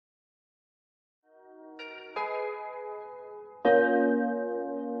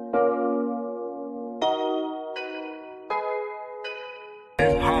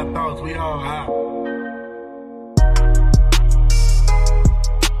We all high.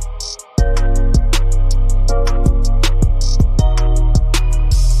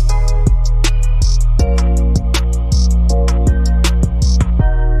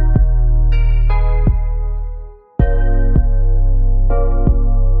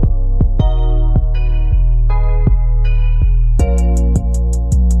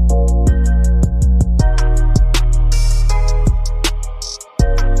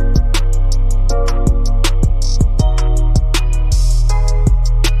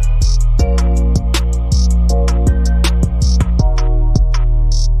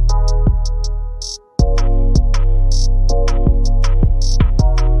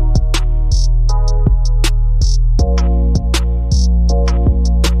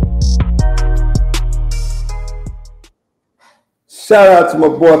 Shout out to my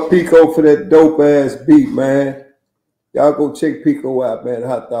boy Pico for that dope ass beat, man. Y'all go check Pico out, man.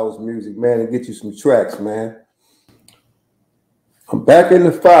 Hot Thoughts Music, man, and get you some tracks, man. I'm back in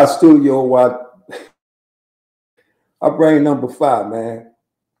the 5 studio. I bring number 5, man.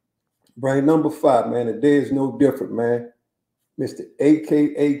 Bring number 5, man. The day is no different, man. Mr.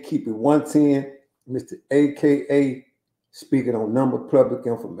 AKA Keep It 110. Mr. AKA speaking on number public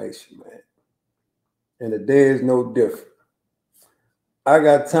information, man. And the day is no different. I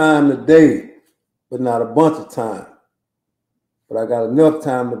got time today, but not a bunch of time. But I got enough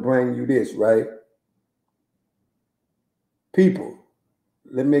time to bring you this, right? People,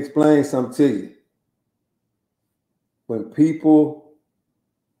 let me explain something to you. When people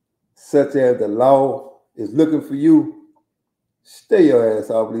such as the law is looking for you, stay your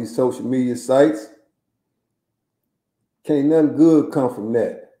ass off these social media sites. Can't nothing good come from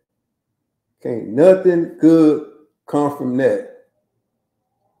that. Can't nothing good come from that.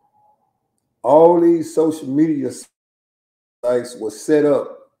 All these social media sites were set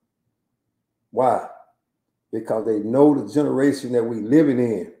up. Why? Because they know the generation that we living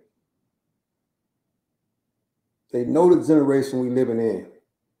in. They know the generation we living in.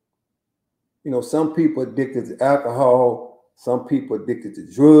 You know, some people addicted to alcohol, some people addicted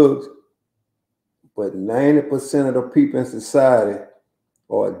to drugs, but 90% of the people in society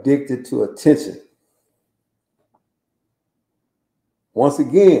are addicted to attention. Once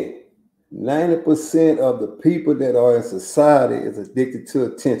again, 90% of the people that are in society is addicted to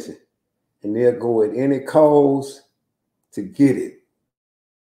attention, and they'll go at any cause to get it.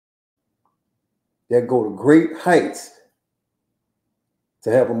 They'll go to great heights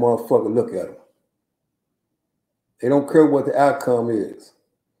to have a motherfucker look at them. They don't care what the outcome is.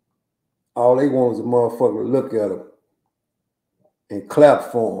 All they want is a motherfucker to look at them and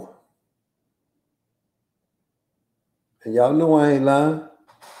clap for them. And y'all know I ain't lying.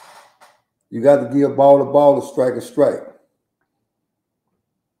 You got to give a ball, a strike, a strike.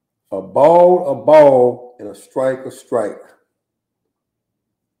 A ball, and a strike, a strike.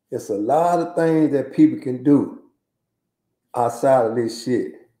 It's a lot of things that people can do outside of this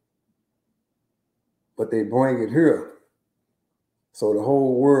shit. But they bring it here so the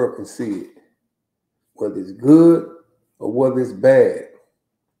whole world can see it. Whether it's good or whether it's bad.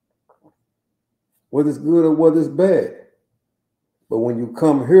 Whether it's good or whether it's bad. But when you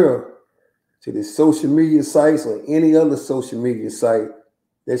come here to the social media sites or any other social media site,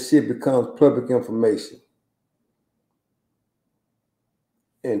 that shit becomes public information.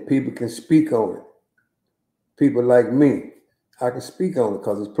 And people can speak on it. People like me, I can speak on it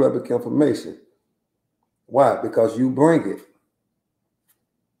because it's public information. Why? Because you bring it.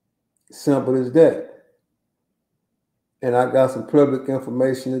 Simple as that. And I got some public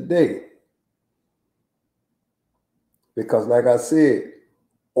information today. Because like I said,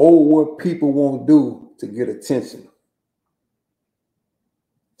 what people won't do to get attention.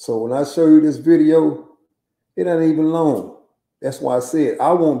 So when I show you this video, it ain't even long. That's why I said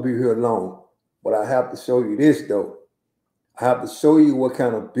I won't be here long, but I have to show you this though. I have to show you what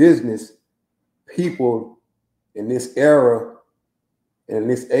kind of business people in this era and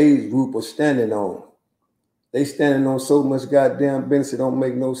this age group are standing on. They standing on so much goddamn business it don't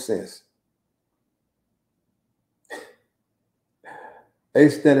make no sense. They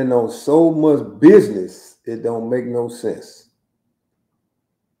standing on so much business, it don't make no sense.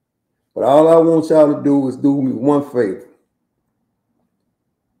 But all I want y'all to do is do me one favor.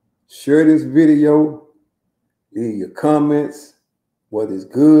 Share this video, leave your comments, whether it's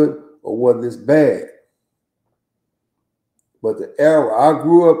good or whether it's bad. But the era I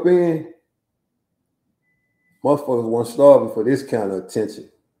grew up in, motherfuckers weren't starving for this kind of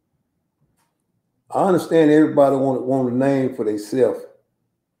attention. I understand everybody want a name for themselves,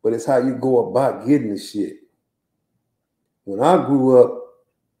 but it's how you go about getting the shit. When I grew up,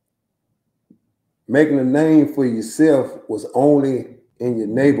 Making a name for yourself was only in your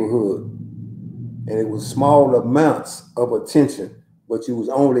neighborhood, and it was small amounts of attention, but you was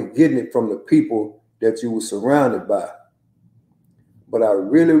only getting it from the people that you were surrounded by. But I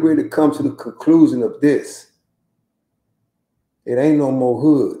really come to the conclusion of this. It ain't no more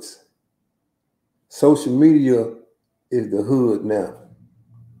hoods. Social media is the hood now.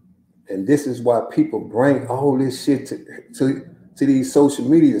 And this is why people bring all this shit to these social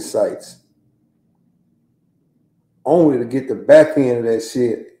media sites, only to get the back end of that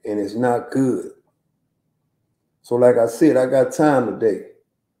shit, and it's not good. So like I said, I got time today.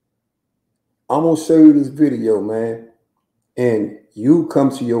 I'm gonna show you this video, man, and you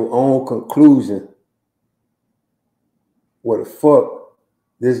come to your own conclusion where the fuck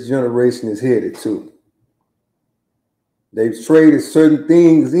this generation is headed to. They've traded certain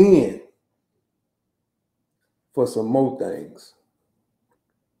things in for some more things.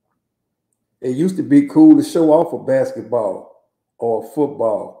 It used to be cool to show off a basketball or a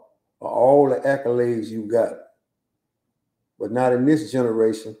football or all the accolades you got. But not in this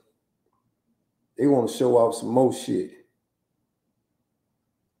generation. They want to show off some more shit.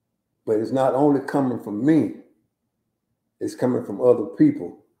 But it's not only coming from me, it's coming from other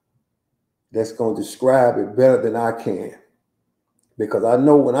people that's going to describe it better than I can. Because I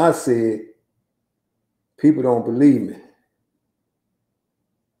know when I say it, people don't believe me.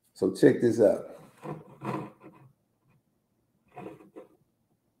 So check this out.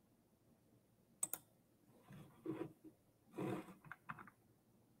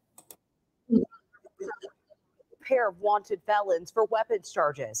 Pair of wanted felons for weapons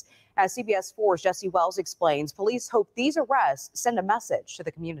charges. As CBS 4's Jesse Wells explains, police hope these arrests send a message to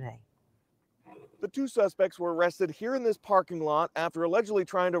the community. The two suspects were arrested here in this parking lot after allegedly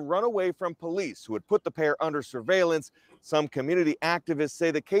trying to run away from police who had put the pair under surveillance. Some community activists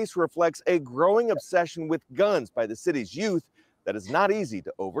say the case reflects a growing obsession with guns by the city's youth that is not easy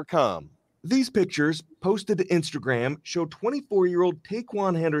to overcome. These pictures, posted to Instagram, show 24-year-old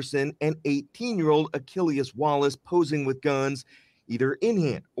Taquan Henderson and 18-year-old Achilles Wallace posing with guns, either in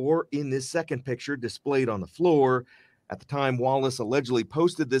hand or in this second picture displayed on the floor. At the time, Wallace allegedly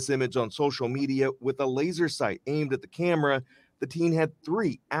posted this image on social media with a laser sight aimed at the camera. The teen had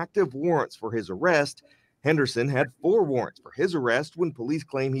 3 active warrants for his arrest. Henderson had 4 warrants for his arrest when police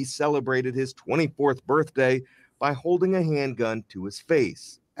claim he celebrated his 24th birthday by holding a handgun to his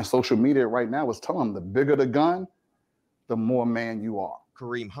face. And social media right now is telling them the bigger the gun, the more man you are.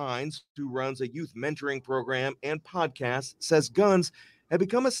 Kareem Hines, who runs a youth mentoring program and podcast, says guns have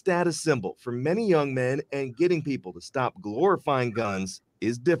become a status symbol for many young men, and getting people to stop glorifying guns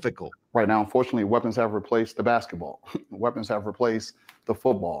is difficult. Right now, unfortunately, weapons have replaced the basketball. Weapons have replaced the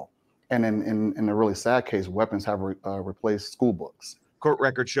football. And in a really sad case, weapons have replaced school books. Court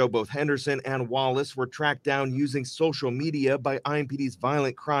records show both Henderson and Wallace were tracked down using social media by IMPD's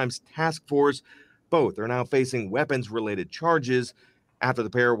Violent Crimes Task Force. Both are now facing weapons-related charges. After the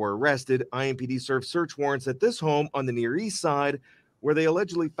pair were arrested, IMPD served search warrants at this home on the Near East Side, where they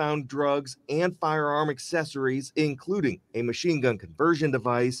allegedly found drugs and firearm accessories, including a machine gun conversion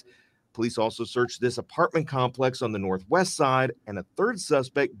device. Police also searched this apartment complex on the Northwest Side, and a third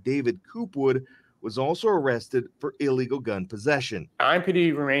suspect, David Coopwood, was also arrested for illegal gun possession.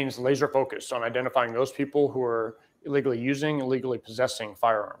 IMPD remains laser focused on identifying those people who are illegally using, illegally possessing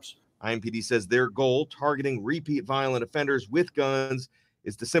firearms. IMPD says their goal, targeting repeat violent offenders with guns,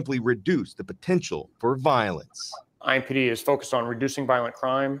 is to simply reduce the potential for violence. IMPD is focused on reducing violent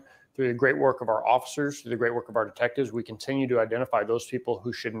crime through the great work of our officers, through the great work of our detectives. We continue to identify those people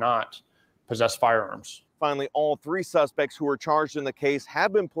who should not possess firearms. Finally, all 3 suspects who were charged in the case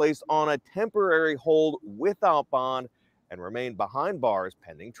have been placed on a temporary hold without bond and remain behind bars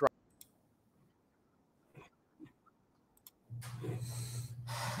pending trial.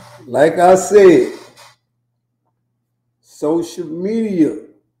 Like I said, social media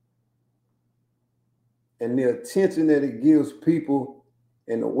and the attention that it gives people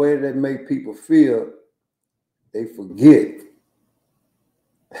and the way that make people feel, they forget.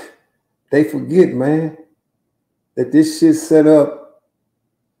 They forget, man, that this shit's set up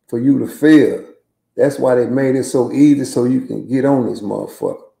for you to fail. That's why they made it so easy so you can get on this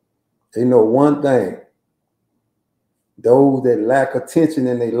motherfucker. They know one thing. Those that lack attention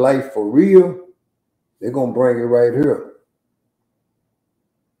in their life for real, they're going to bring it right here.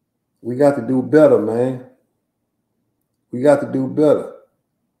 We got to do better, man. We got to do better.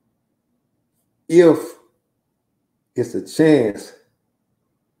 If it's a chance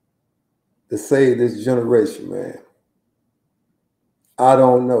to save this generation, man, I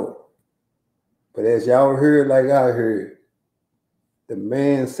don't know. But as y'all heard, like I heard, the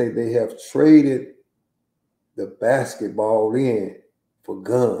man say they have traded the basketball in for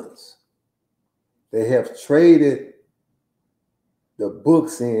guns. They have traded the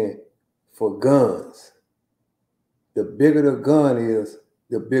books in for guns. The bigger the gun is,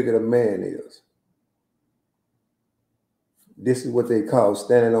 the bigger the man is. This is what they call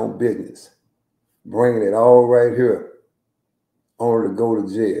standing on business. Bringing it all right here, only to go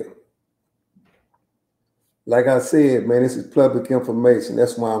to jail. Like I said, man, this is public information.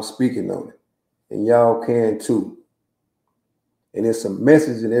 That's why I'm speaking on it. And y'all can too. And there's some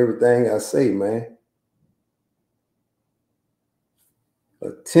message in everything I say, man.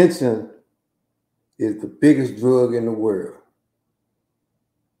 Attention is the biggest drug in the world.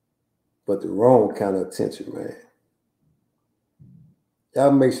 But the wrong kind of attention, man.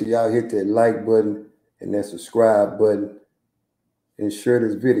 Y'all make sure y'all hit that like button and that subscribe button and share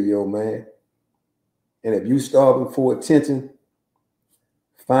this video, man. And if you starving for attention,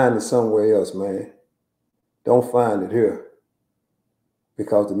 find it somewhere else, man. Don't find it here.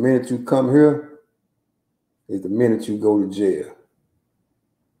 Because the minute you come here is the minute you go to jail.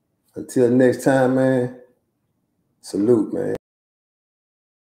 Until next time, man, salute, man.